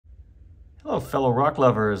Hello, fellow rock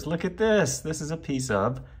lovers. Look at this. This is a piece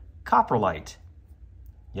of Coprolite.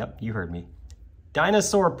 Yep, you heard me.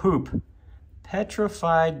 Dinosaur poop.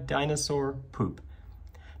 Petrified dinosaur poop.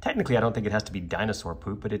 Technically, I don't think it has to be dinosaur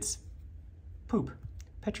poop, but it's poop.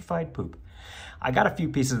 Petrified poop. I got a few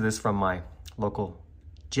pieces of this from my local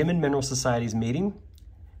Gem and Mineral Society's meeting.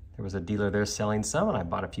 There was a dealer there selling some, and I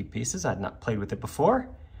bought a few pieces. I'd not played with it before.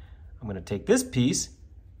 I'm going to take this piece,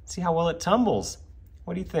 see how well it tumbles.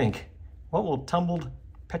 What do you think? What will tumbled,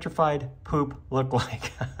 petrified poop look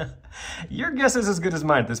like? Your guess is as good as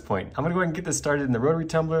mine at this point. I'm gonna go ahead and get this started in the rotary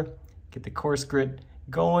tumbler, get the coarse grit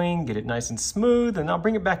going, get it nice and smooth, and I'll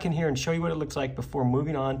bring it back in here and show you what it looks like before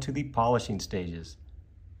moving on to the polishing stages.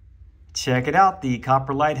 Check it out, the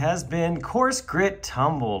Coprolite has been coarse grit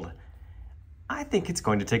tumbled. I think it's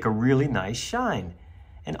going to take a really nice shine.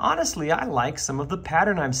 And honestly, I like some of the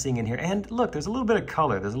pattern I'm seeing in here. And look, there's a little bit of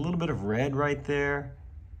color. There's a little bit of red right there.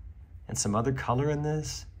 And some other color in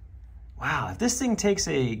this. Wow, if this thing takes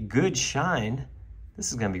a good shine,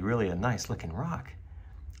 this is gonna be really a nice looking rock.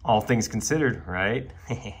 All things considered, right?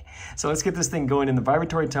 So let's get this thing going in the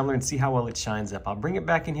vibratory tumbler and see how well it shines up. I'll bring it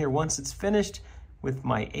back in here once it's finished with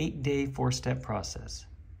my 8-day 4-step process.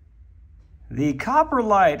 The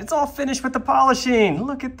Coprolite, it's all finished with the polishing.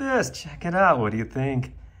 Look at this, check it out, what do you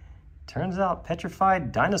think? Turns out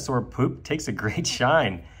petrified dinosaur poop takes a great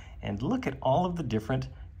shine. And look at all of the different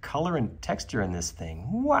color and texture in this thing.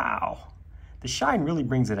 Wow, the shine really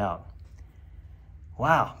brings it out.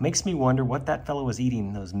 Wow, makes me wonder what that fellow was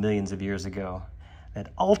eating those millions of years ago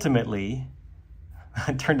that ultimately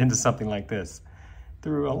turned into something like this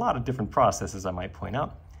through a lot of different processes, I might point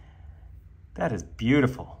out. That is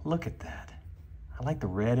beautiful, look at that. I like the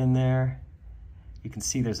red in there. You can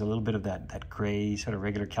see there's a little bit of that gray, sort of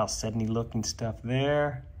regular chalcedony looking stuff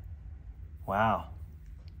there. Wow,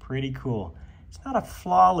 pretty cool. It's not a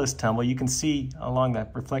flawless tumble. You can see along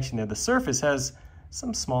that reflection there, the surface has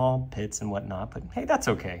some small pits and whatnot, but hey, that's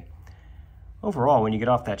okay. Overall, when you get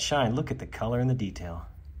off that shine, look at the color and the detail.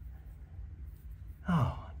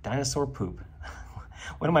 Oh, dinosaur poop.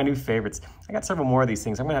 One of my new favorites. I got several more of these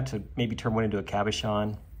things. I'm gonna have to maybe turn one into a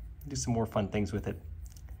cabochon, do some more fun things with it.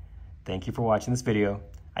 Thank you for watching this video.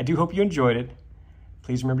 I do hope you enjoyed it.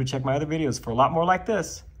 Please remember to check my other videos for a lot more like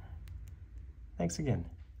this. Thanks again.